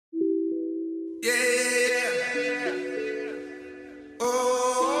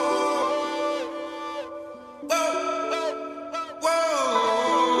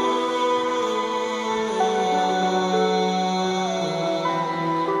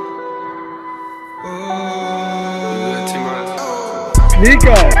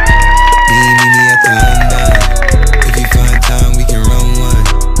Nico. Meet me at the London. If you find time, we can run one.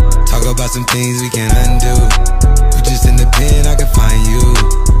 Talk about some things we can undo. You just in the pen, I can find you.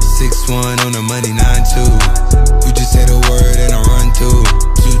 6'1" on the money, 9'2". You just say the word and I run through.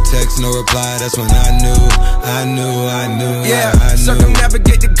 2 texts, no reply, that's when I knew. Yeah, I knew.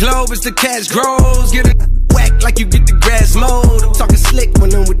 circumnavigate the globe as the cash grows. Get a whack like you get the grass mowed. I'm talking slick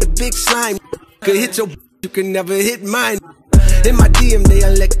when I'm with the big slime. Could hit your, you can never hit mine. In my DM, they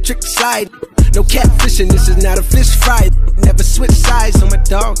electric slide. No catfishing, this is not a fish fry. Never switch sides on my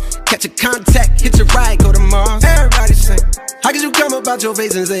dog. Catch a contact, hit your ride, go to Mars. Everybody sing. How could you come about your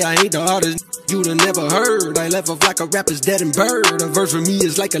face and say I ain't the hardest you'd have never heard? I left off like a rapper's dead and bird. A verse for me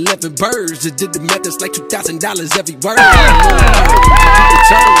is like 11 birds. Just did the math, it's like $2,000 every word.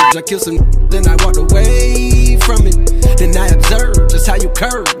 I killed some, then I walked away from it. Then I observed just how you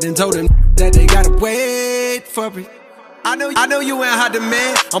curved and told them that they gotta wait for it. I know you ain't hot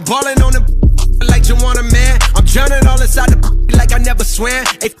demand. I'm ballin' on the like you want a man. I'm drowning all inside the like I never swam.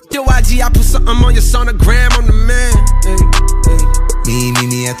 Hey, your IG, I put something on your sonogram. I'm the man. Meet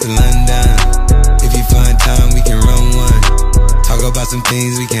me at the London. If you find time, we can run one. Talk about some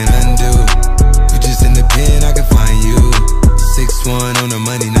things we can undo. You just in the pen, I can find you. 6'1" on the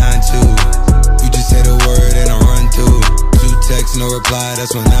money, 9'2". You just say the word and I run through. 2 texts, no reply,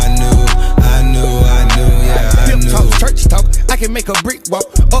 that's when I knew. Yeah, I knew. Talk, church talk, I can make a brick walk.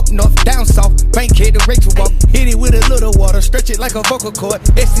 Up north, down south, Bankhead to Rachel walk. Hit it with a little water, stretch it like a vocal cord.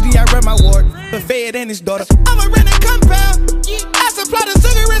 STD, I run my ward, but Fed and his daughter. I'm a rented compound, I supply the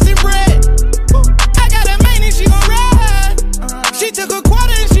cigarettes and bread. I got a main and she gon' ride. She took a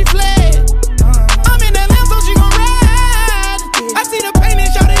quarter and she fled. I'm in the lamb so she gon' ride. I see the pain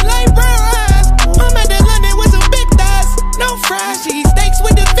and shout it like bros. I'm at the London with some big thighs. No fries, she eat steaks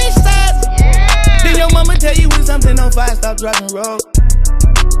with the fish size. Then your mama tell you when something on fire, stop driving road.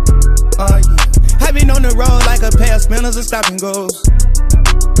 Yeah. I been on the road like a pair of spinners and stop and goes.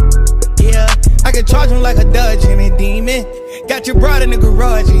 Yeah, I can charge him like a Dodge and a demon. Got your broad in the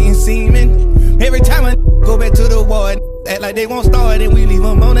garage, you ain't semen. Every time I go back to the ward, act like they won't start and we leave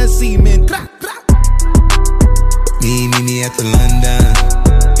them on a cement. Meet me at the London.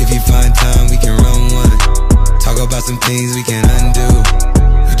 If you find time, we can run one. Talk about some things we can undo.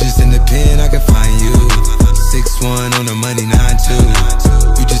 You just in the pen, I can find you. 6'1" on the money,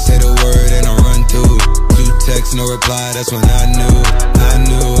 9'2". You just say the word and I run through. 2 texts, no reply, that's when I knew.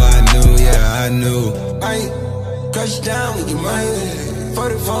 Yeah, I knew. I crush down with your mind.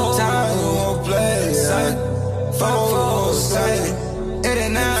 44 times, we won't play. 4 sight. 8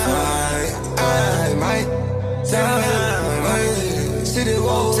 and 9. I might down. City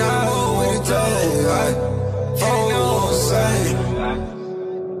wall time with a toe. 4 sight.